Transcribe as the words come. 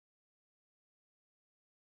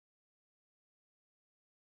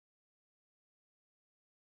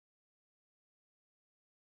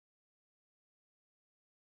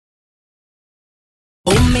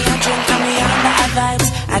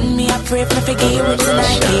pray for the game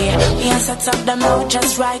tonight. Yeah, me and set up them out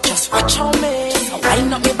just right. Just watch on me. So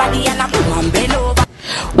wind up my body and I boom and bend over.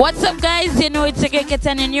 What's up, guys? You know it's DJ Ket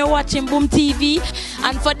and you're watching Boom TV.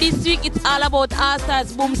 And for this week, it's all about All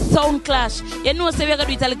Stars Boom Sound Clash. You know, so we're gonna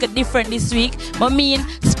do it a little different this week. But me and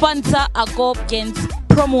sponsor I go up against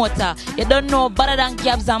promoter. You don't know Badda Dan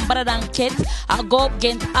Gabz and Badda Dan Ket. I go up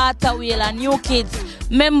against Arthur Whale and New Kidz.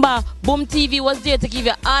 Remember, Boom TV was there to give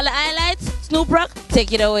you all the highlights. Snoop Rock,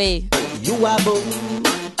 take it away. You are boom.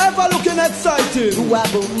 Ever looking excited? You are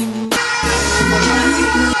boom.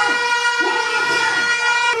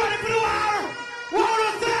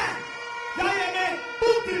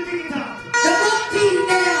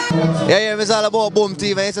 Yeah, it's all about Boom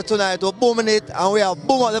TV. So tonight we're booming it and we have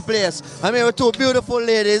boom up the place. I'm here with two beautiful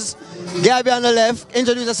ladies. Gabby on the left,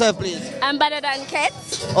 introduce yourself please. I'm Badda Dan Ket.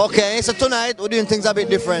 Okay, so tonight we're doing things a bit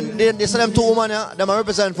different. They say them two women here, them are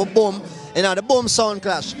represent for Boom, you know, the Boom Sound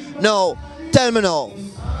Clash. Now, tell me now,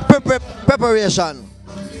 preparation.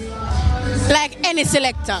 Like any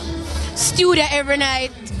selector. Studio every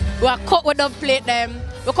night, we are cut with them, plate them.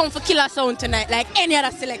 We come for killer sound tonight, like any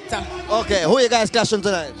other selector. Okay, who you guys clashing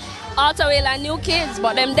tonight? Arthur Whale and New Kidz,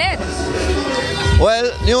 but them dead.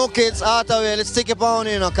 Well, New Kidz, Arthur Whale, let's stick it on,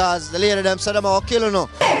 you know, cause the lady them said them are killing you.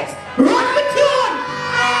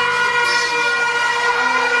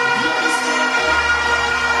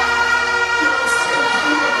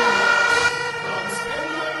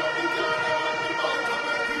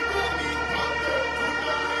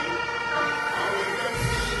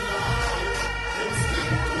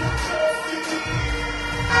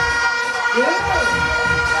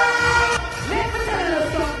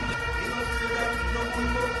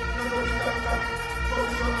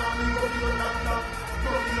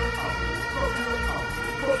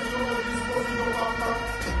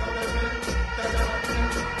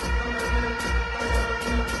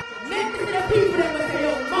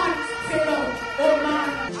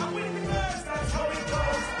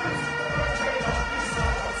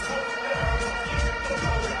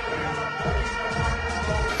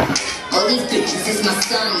 All these bitches is my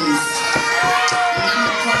sons. And I'm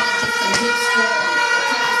the party to some good score. The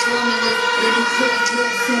type of stormy with little pretty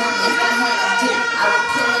good song. If I had a dick, I would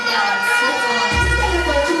pull it out and flip on it.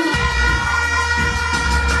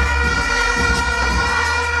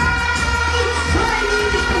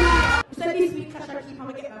 So this week, Kasha keep on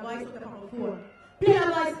getting my voice up on the phone. Play a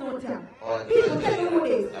voice note here. People tell me who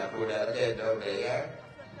this.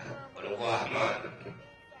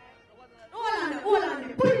 Hold on,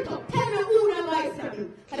 put it up. Tell me who the voice of you.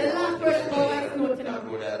 And the last person who voice note to them.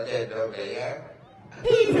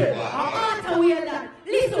 People are Arthur Whale Dan.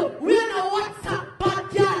 Listen, we are not WhatsApp bad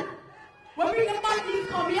girl. When we the bad things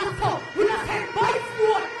come here, so we don't send voice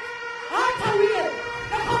note. Arthur Whale,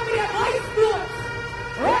 they come with a voice note.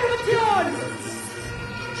 Right with yours.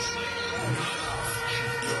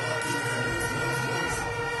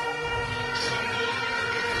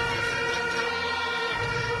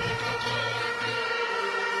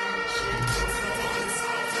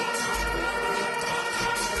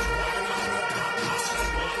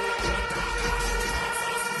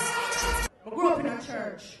 I grew up in a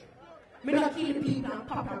church. Me not kill people and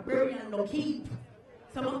pop and bury and no keep.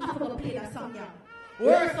 So I'm have to play that song here.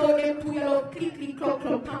 Worse out them two yellow click click club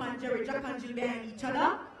club Tom and Jerry, Jack and Jill behind each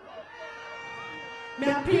other. Me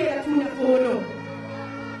I play that tune for now.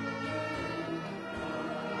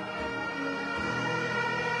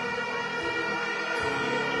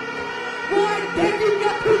 Boy, then you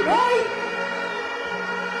get to right.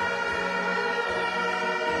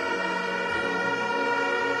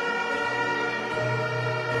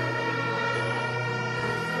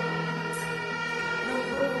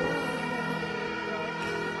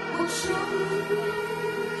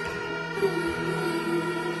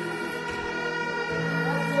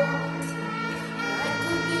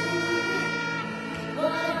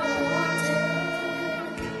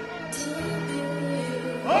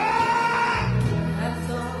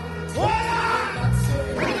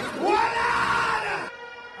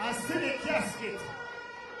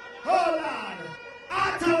 Hold on.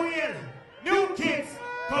 Arthur Whale, New Kidz,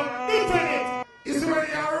 from internet. It's when you're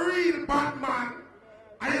a real bad man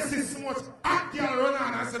and you see so much hot girl run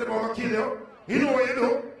on and say they're about to kill you. You know what you do?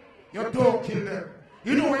 You don't kill them.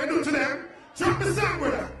 You know what you do to them? Drop the song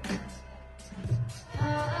with her.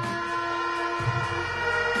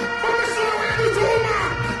 But me show you what you do to a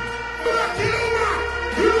man. You don't kill a man.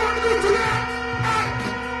 You know what you do to them?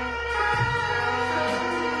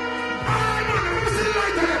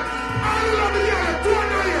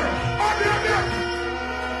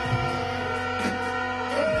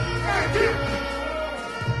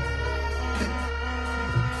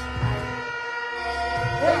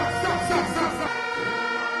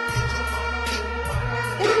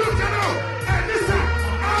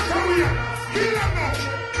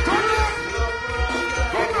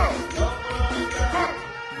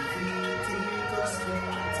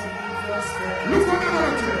 Look on the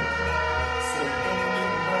other.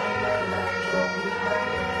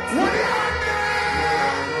 What are you?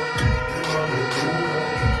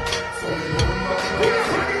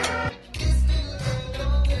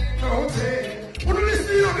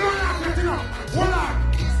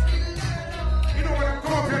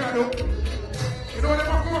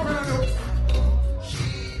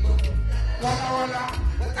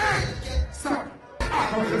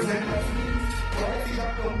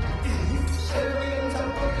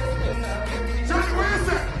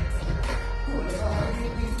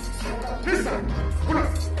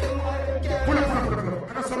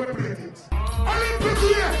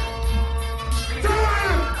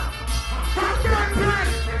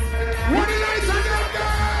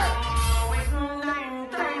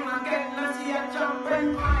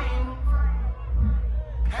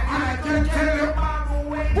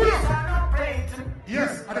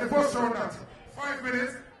 Yes, at the first round that. 5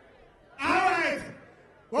 minutes. Alright.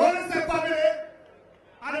 What is the family?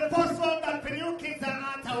 At the first round that for new kids and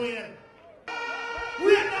Antawin.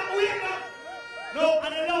 Wait up. No,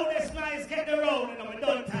 and the loudest guys get the round and we're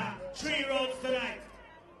done time. 3 rounds tonight.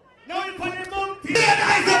 Now you put the boom team.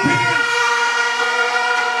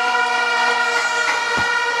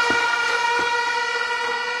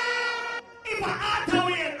 If an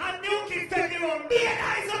Antawin and new kids take the round, be a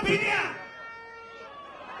nice opinion.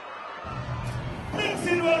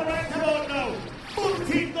 Mixing roll right about now. Boom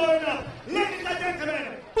team going up. Ladies and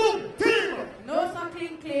gentlemen, boom team. No sir,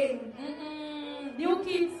 clean. New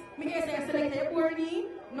kids, me guess I selected Borny.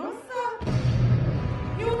 No sir.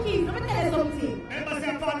 New kids, let me tell you something. Remember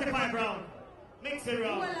say 45 round. Mix it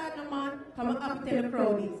round. Well, no man, come up tell the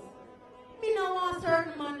crowd this. Me no want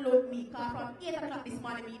certain man love me, cause from 8 o'clock this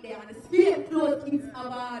morning me there and the same clothes kids are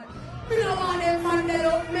bad. Me no want them man that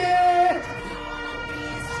love me.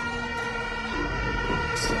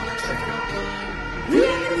 You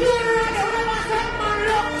ain't the clear right there, we want certain man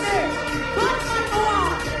love me. Bad man go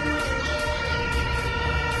on.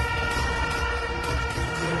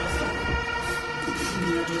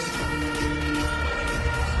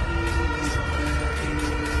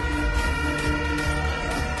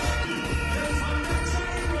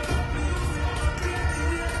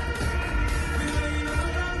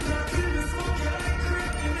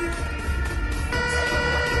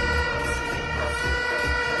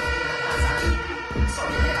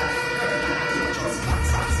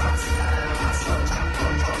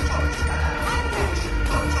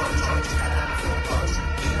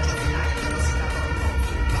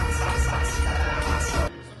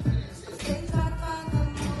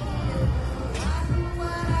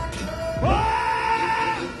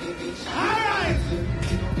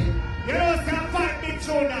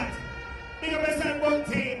 Big up yourself, one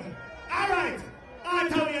team. Alright, I'll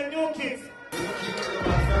tell you new kids.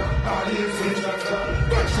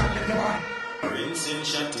 Rinsing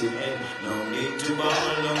shot to head, no need to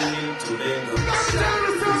ball, no need to beg.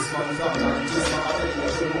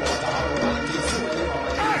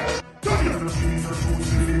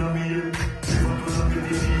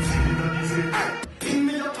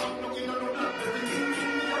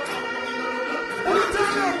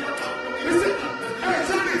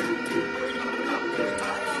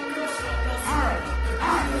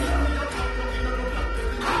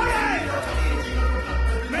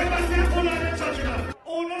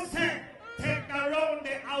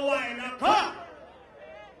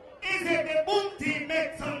 Is it the boom team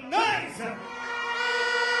make some noise?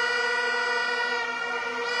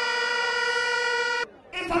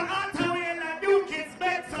 If an Antawin and new kids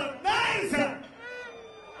make some noise.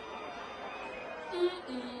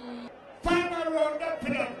 Final round up to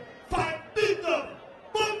them. 5 big up.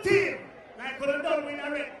 Boom team. Like we done with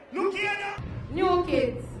a red. Look here now. New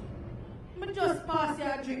kids, me just pass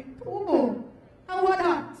your drink. Boom boom. How about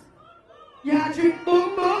that? Yeah, drink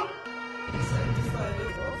boom boom.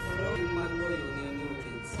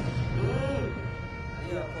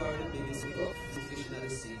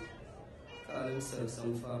 Call himself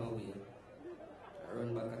some farmer way.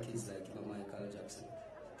 Run back a kids like Michael Jackson.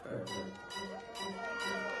 Perfect.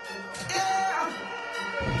 Yeah!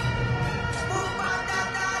 Boom Badda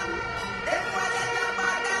Dan. Everybody love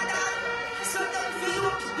Badda Dan. So don't feel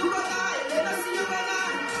you go die. Let us see you go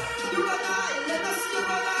on. You go die. Let us see you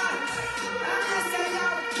go on. And yes, I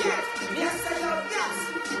love Ket. Yes, I love Gabz.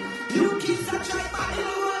 You kids are trying to in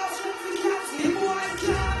the world. The boys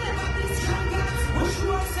can't never be stronger. What you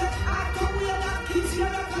want to say? Kids, you're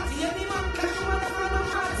not party. Any man can do what the man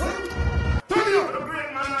has. Turn you! The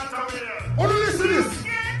great man out of here. Oh, listen to this.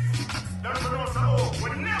 That's what we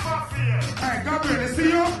never fear. Hey, God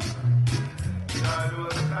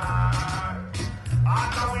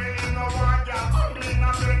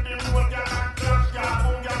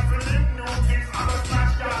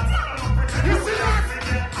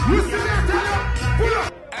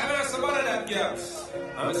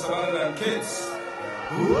Now it's Badda Dan Ket.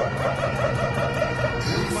 Boom Badda Dan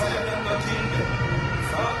Ket.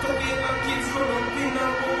 Start to be a kids grow up in a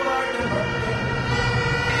board.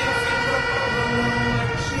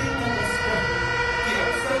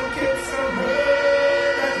 Kids and kids and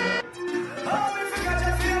bird. Oh, if you got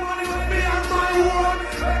your feel money with me and my one.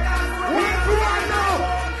 What do I know?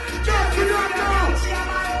 Just do not know.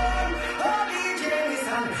 Oh, DJ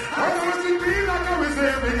Nissan. I don't see me like I was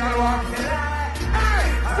saying, I want. Hey,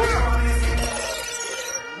 pull up.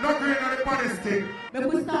 No green on the body stick. But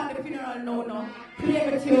we start the funeral now, no? Play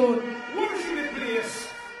the tune. What is in the place?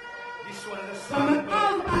 This one is the I'm sound.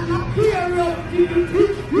 out and up here, yo.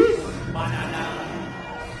 Badda Dan.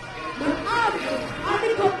 But I'm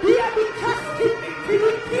going to be a big casket to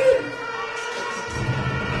the team.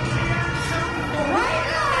 Right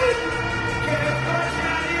now. Get a person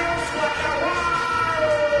on the house, what I want.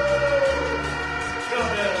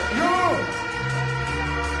 Yo!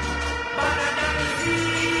 Badda Dan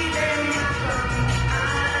see them come.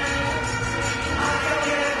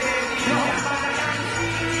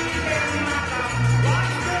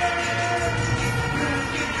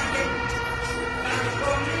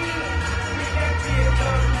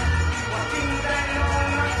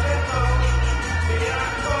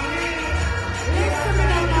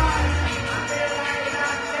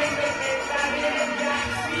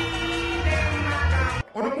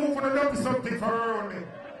 On the move, on the love something for her only.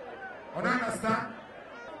 On understand?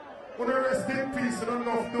 On the rest in peace, you don't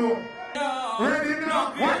love no. Ready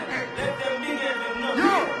now? What? Let them be there, them know.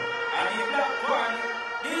 Yo! And the black one,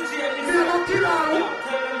 DJ Nissan. Me go kill her.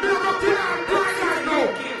 Me go kill her right now.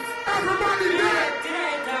 Everybody there.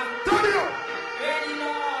 Turn it up. Ready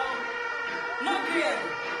now. No green.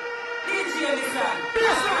 DJ Nissan.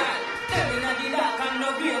 Yes, sir. Tell me not the dark and no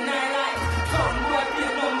green night light. Some boy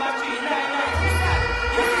play number 399.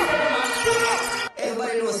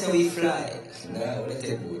 Everybody knows how we fly. Now, let's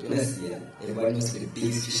take boat. Let's see. Everybody knows the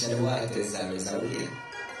biggest fish in the water is always out here.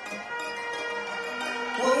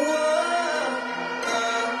 Whoa, whoa,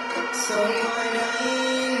 so my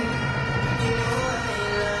name, you know I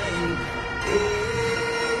line.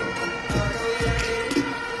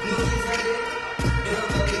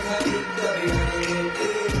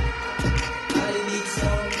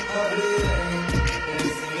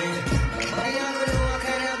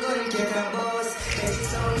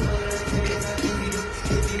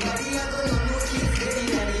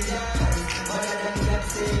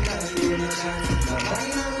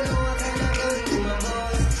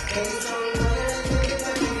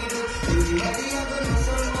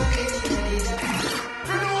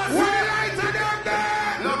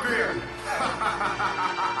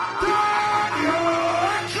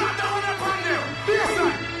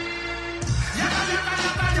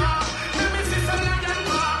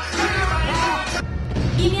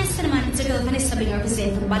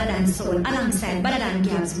 Represent from Badda Dan Soul alongside Badda Dan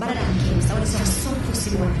Gabz, Badda Dan Ket. I want to so pussy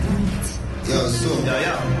boy. Yo, so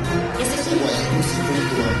Yes, so why you pussy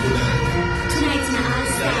tonight in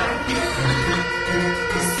All-Star.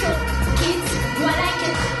 So, kids, do I like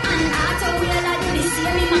it? And after we all do this,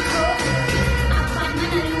 let me my crow. A bad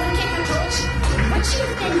man and won't get a coach. What you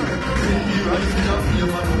think?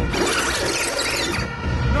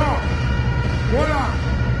 No. Hold on.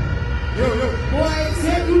 Yo. Boy,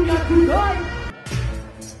 say you not good, boy.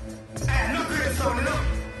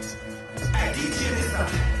 DJ Nissan.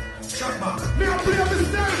 Shut back. Me a play up the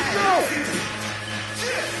stage,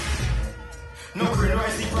 no green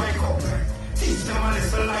rising bright up. Teach them a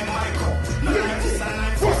lesson like Michael. No like this and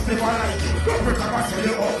like first never like it. Don't break up until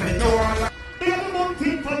you open no one like. They have a boom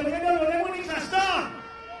team for them. They don't know they want to clash down.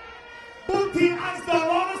 Boom team hands down,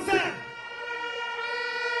 all the same.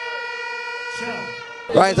 Sure.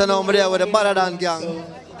 Right now, I'm there with the Badda Dan gang.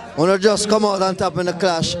 Wanna just come out on top in the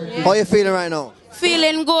clash. How you feeling right now?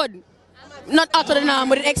 Feeling good. Not out of the norm,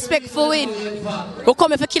 we didn't expect for win. We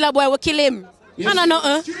come if a killer boy, we kill him. I don't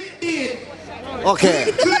know,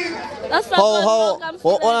 Okay. That's Hold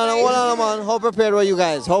on, man. How prepared were you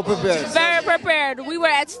guys? How prepared? Very prepared. We were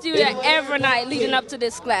at studio every night leading up to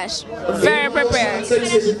this clash. Very prepared.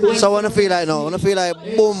 So what do you feel like now? I feel like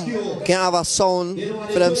Boom can have a sound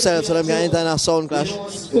for themselves so they can enter in a sound clash.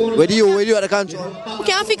 With you at the control. We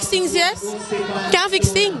can't fix things, yes? Can't fix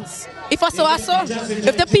things. If I saw.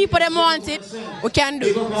 If the people them want it, we can do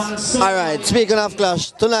it. Alright, speaking of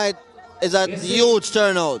clash, tonight is a huge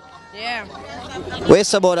turnout. Yeah.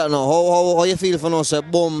 What's about that now? How you feel for now? Say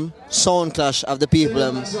Boom sound clash of the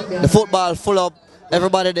people. The football full up,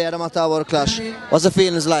 everybody there, no matter about the clash. What's the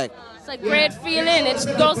feelings like? So a great feeling. It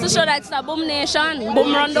goes to show that it's a boom nation,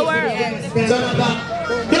 boom around the world.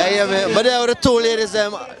 Yeah, man. But there were the two ladies,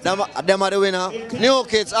 them are the winner. New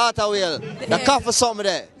Kids, Arthur Wheel. The coffee something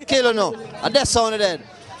there. Kill no. And that sound dead.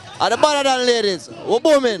 And the Badda Dan ladies. We're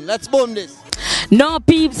booming. Let's boom this. No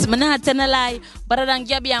peeps, I'm not telling a lie. Badda Dan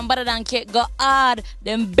Gabz and Badda Dan Ket go hard.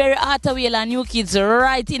 Them very Arthur Wheel and New Kids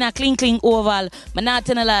right in a cling oval. I'm not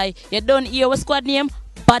telling a lie. You don't hear what squad name?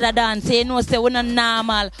 Badda Dan. Say no, say we're not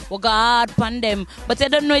normal. We go hard pan them. But you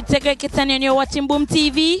don't know it's a great Kidz and you're watching Boom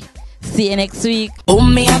TV. See you next week.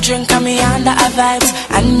 Boom, me a drink and me under a vibes.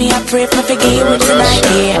 And me a pray for the game tonight.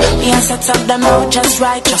 Yeah, me a set up the mouth just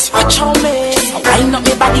right. Just watch how me. So wind up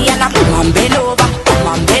me body and I boom and below.